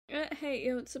Hey,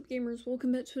 yo, what's up, gamers?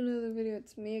 Welcome back to another video.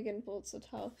 It's me again,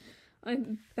 Tawas.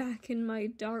 I'm back in my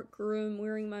dark room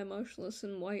wearing my motionless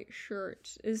and white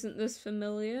shirt. Isn't this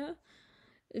familiar?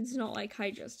 It's not like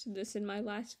I just did this in my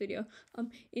last video.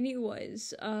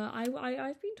 Anyways,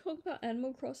 I've been talking about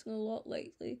Animal Crossing a lot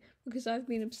lately because I've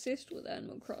been obsessed with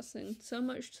Animal Crossing, so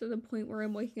much to the point where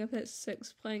I'm waking up at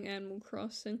 6 playing Animal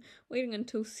Crossing, waiting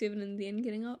until 7 and then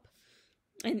getting up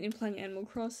and playing Animal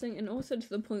Crossing, and also to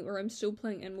the point where I'm still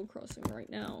playing Animal Crossing right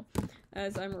now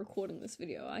as I'm recording this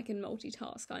video. I can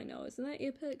multitask, I know, isn't that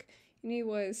epic?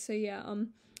 Anyways, so yeah,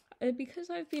 because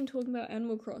I've been talking about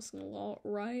Animal Crossing a lot,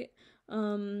 right?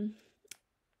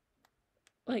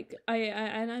 Like,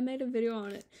 I made a video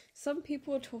on it. Some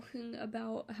people are talking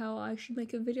about how I should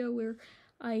make a video where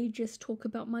I just talk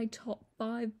about my top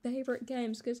 5 favorite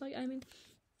games, because, like, I mean,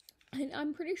 and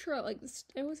I'm pretty sure, like,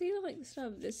 it was either, like, the start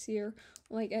of this year,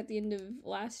 like, at the end of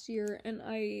last year, and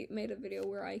I made a video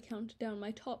where I counted down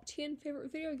my top 10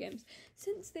 favorite video games.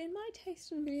 Since then, my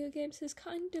taste in video games has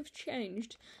kind of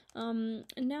changed. And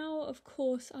now, of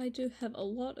course, I do have a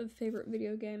lot of favorite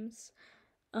video games,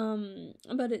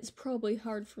 but it's probably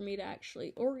hard for me to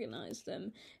actually organize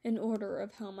them in order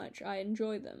of how much I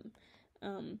enjoy them.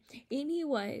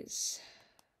 Anyways,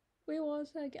 where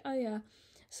was I? Oh, yeah.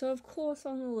 So, of course,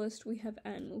 on the list we have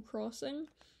Animal Crossing.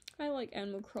 I like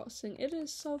Animal Crossing. It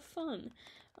is so fun.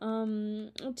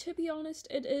 To be honest,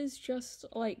 it is just,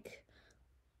 like,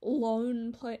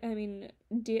 debt-paying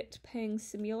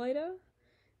simulator.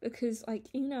 Because, like,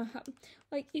 you know how,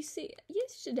 like, you see,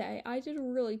 yesterday I did a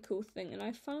really cool thing, and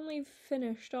I finally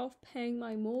finished off paying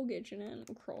my mortgage in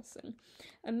Animal Crossing.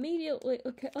 Immediately,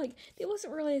 like, there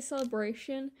wasn't really a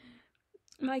celebration.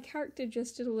 My character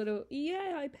just did a little,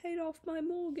 yeah, I paid off my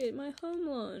mortgage, my home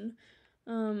loan.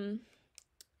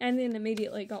 And then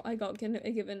immediately I got given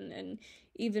an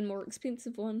even more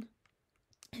expensive one.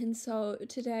 And so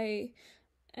today,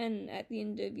 and at the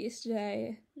end of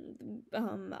yesterday,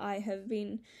 I have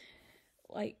been,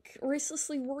 like,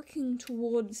 restlessly working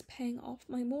towards paying off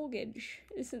my mortgage.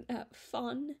 Isn't that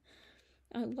fun?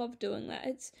 I love doing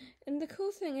that. And the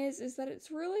cool thing is that it's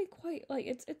really quite, like,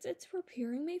 it's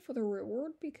preparing me for the real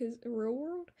world, because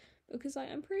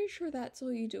I'm pretty sure that's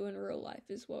all you do in real life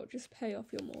as well, just pay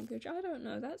off your mortgage. I don't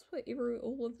know, that's what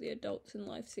all of the adults in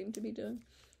life seem to be doing,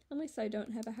 unless I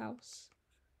don't have a house.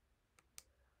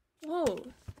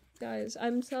 Whoa, guys,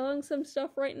 I'm selling some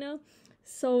stuff right now.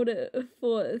 Sold it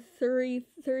for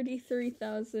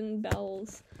 33,000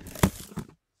 bells.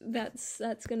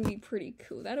 That's gonna be pretty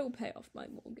cool. That'll pay off my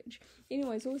mortgage.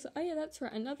 Anyways, also, oh yeah, that's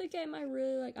right. Another game I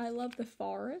really like, I love The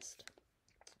Forest.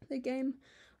 The game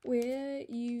where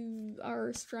you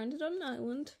are stranded on an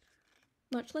island,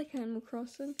 much like Animal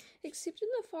Crossing, except in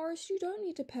The Forest you don't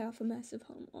need to pay off a massive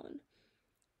home loan.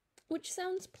 Which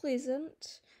sounds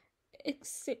pleasant,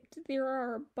 except there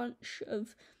are a bunch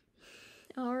of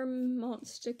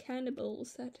monster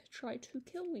cannibals that try to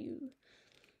kill you.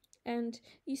 And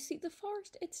you see, The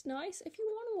Forest, it's nice. If you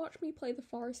want to watch me play The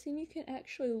Forest, then you can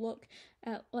actually look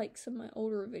at, like, some of my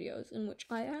older videos in which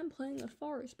I am playing The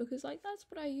Forest, because, like, that's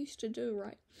what I used to do,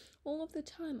 right? All of the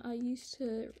time, I used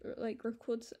to, like,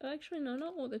 record, actually, no,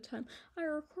 not all the time. I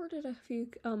recorded a few,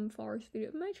 Forest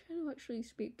videos. My channel actually used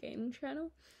to be a gaming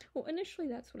channel. Well, initially,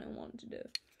 that's what I wanted to do.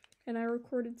 And I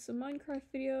recorded some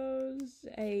Minecraft videos,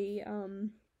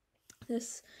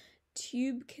 this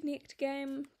Tube Connect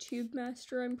game, Tube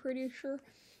Master, I'm pretty sure.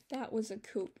 That was a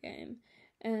cool game.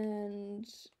 And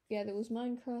yeah, there was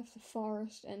Minecraft, The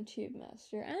Forest, and Tube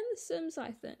Master, and The Sims,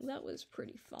 I think. That was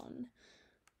pretty fun.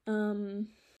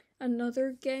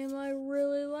 Another game I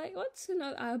really like, what's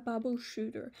another? Bubble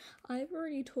Shooter. I've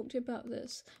already talked about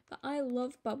this, but I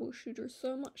love Bubble Shooter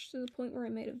so much to the point where I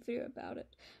made a video about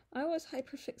it. I was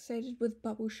hyperfixated with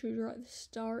Bubble Shooter at the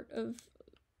start of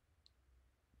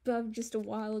just a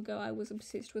while ago. I was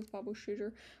obsessed with Bubble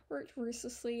Shooter, worked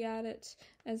restlessly at it,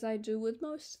 as I do with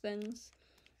most things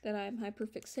that I'm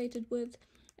hyperfixated with,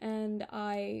 and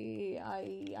I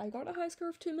got a high score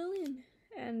of 2 million,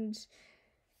 and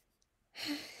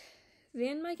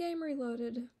then my game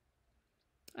reloaded.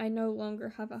 I no longer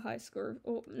have a high score.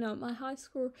 No, my high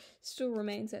score still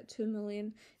remains at 2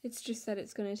 million. It's just that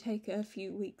it's going to take a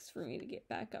few weeks for me to get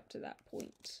back up to that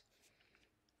point.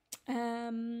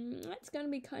 That's gonna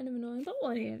be kind of annoying, but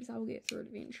what is? I'll get through it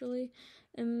eventually.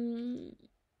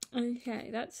 Okay,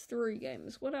 that's 3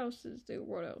 games. What else is there?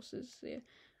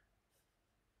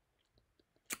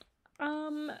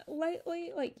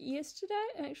 Lately, like yesterday,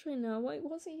 actually no, wait,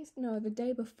 was it yesterday? No, the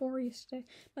day before yesterday,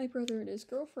 my brother and his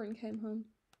girlfriend came home,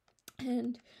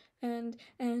 and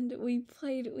we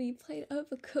played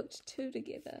Overcooked 2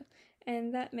 together,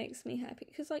 and that makes me happy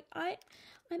because like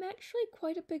I'm actually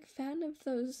quite a big fan of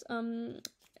those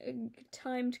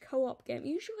timed co-op games.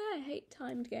 Usually I hate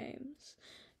timed games,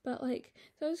 but like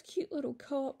those cute little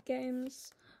co-op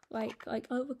games like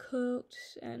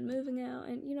Overcooked and Moving Out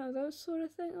and you know those sort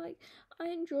of thing, like I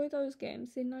enjoy those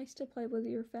games. They're nice to play with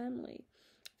your family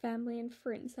and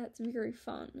friends. That's very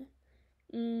fun.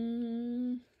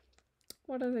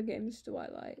 What other games do I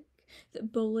like? The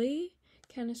Bully,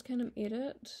 Canis Canem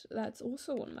Edit, that's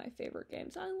also one of my favorite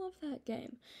games. I love that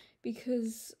game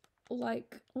because,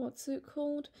 like, what's it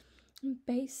called?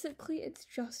 Basically, it's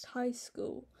just high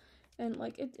school. And,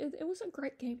 like, it was a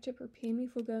great game to prepare me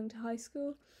for going to high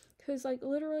school. Because, like,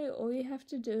 literally all you have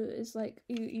to do is, like,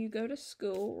 you go to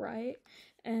school, right?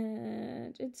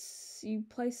 And you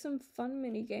play some fun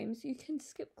mini games. You can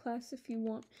skip class if you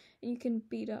want, and you can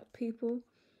beat up people.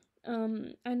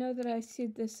 I know that I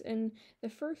said this in the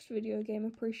first video game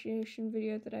appreciation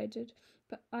video that I did,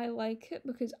 but I like it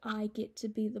because I get to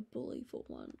be the bully for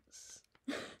once.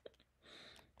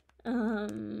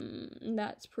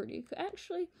 That's pretty cool.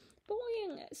 Actually,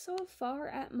 bullying so far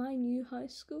at my new high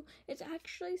school, it's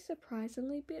actually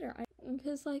surprisingly better.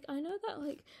 Because, like, I know that,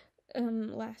 like,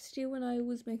 last year when I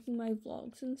was making my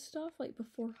vlogs and stuff, like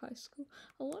before high school,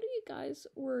 a lot of you guys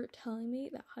were telling me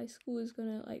that high school was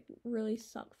gonna like really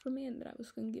suck for me and that I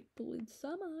was gonna get bullied so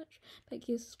much. But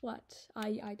guess what?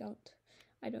 I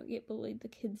don't get bullied. The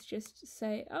kids just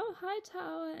say, "Oh, hi,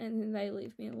 Tower," and then they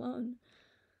leave me alone.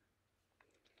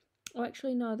 Well,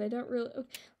 actually, no, they don't really.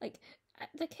 Like,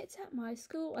 the kids at my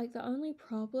school, like, the only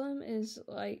problem is,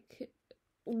 like,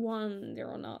 one, they're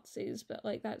all Nazis, but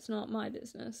like that's not my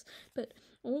business. But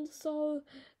also,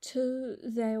 two,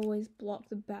 they always block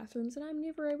the bathrooms, and I'm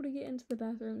never able to get into the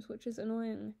bathrooms, which is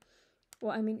annoying.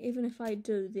 Well, I mean, even if I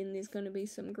do, then there's going to be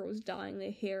some girls dyeing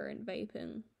their hair and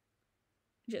vaping,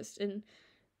 just in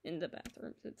the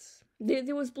bathrooms. It's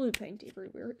there was blue paint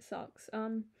everywhere. It sucks.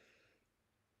 But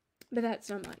that's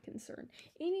not my concern.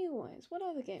 Anyways, what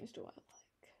other games do I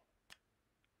like?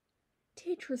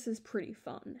 Tetris is pretty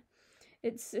fun.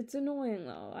 It's annoying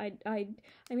though. I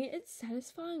mean it's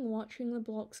satisfying watching the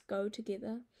blocks go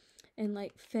together and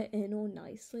like fit in all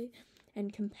nicely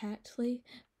and compactly,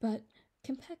 but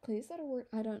compactly, is that a word?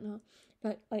 I don't know.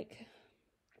 But like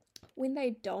when they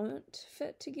don't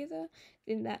fit together,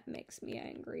 then that makes me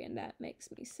angry and that makes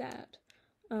me sad.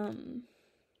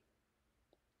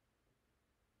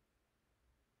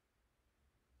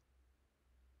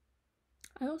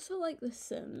 I also like The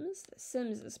Sims. The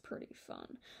Sims is pretty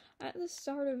fun. At the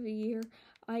start of the year,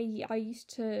 I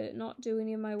used to not do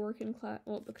any of my work in class,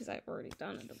 well, because I've already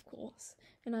done it, of course.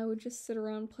 And I would just sit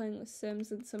around playing The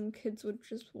Sims, and some kids would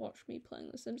just watch me playing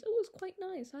The Sims. It was quite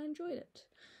nice. I enjoyed it.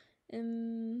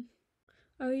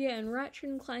 Oh yeah, and Ratchet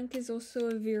and Clank is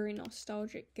also a very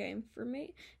nostalgic game for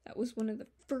me. That was one of the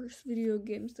first video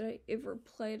games that I ever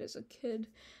played as a kid.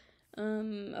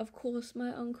 Of course,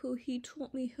 my uncle, he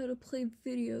taught me how to play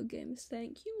video games.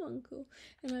 Thank you, Uncle.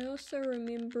 And I also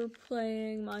remember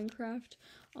playing Minecraft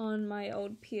on my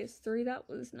old PS3. That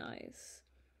was nice.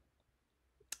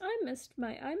 I miss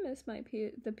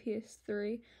the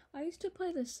PS3. I used to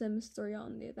play The Sims 3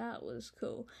 on there. That was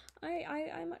cool.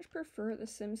 I much prefer The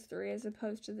Sims 3 as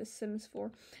opposed to The Sims 4,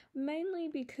 mainly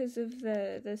because of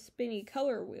the spinny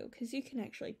color wheel, because you can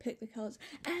actually pick the colors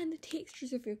and the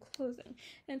textures of your clothing.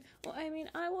 And well, I mean,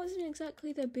 I wasn't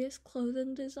exactly the best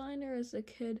clothing designer as a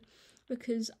kid,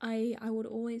 because I would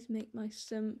always make my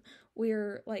sim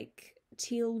wear like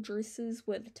teal dresses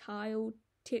with tile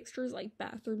textures, like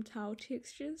bathroom towel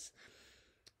textures.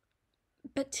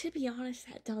 But to be honest,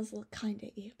 that does look kind of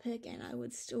epic, and I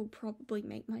would still probably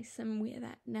make my sim wear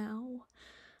that now.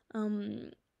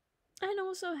 And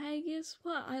also, hey, guess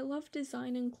what? I love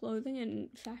designing clothing and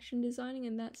fashion designing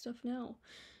and that stuff now.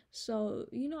 So,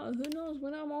 you know, who knows,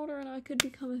 when I'm older and I could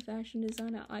become a fashion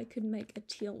designer, I could make a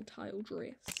teal tile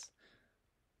dress.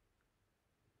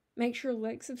 Make sure to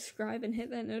like, subscribe, and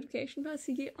hit that notification bell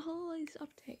so you get all these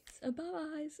updates. Bye,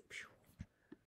 guys.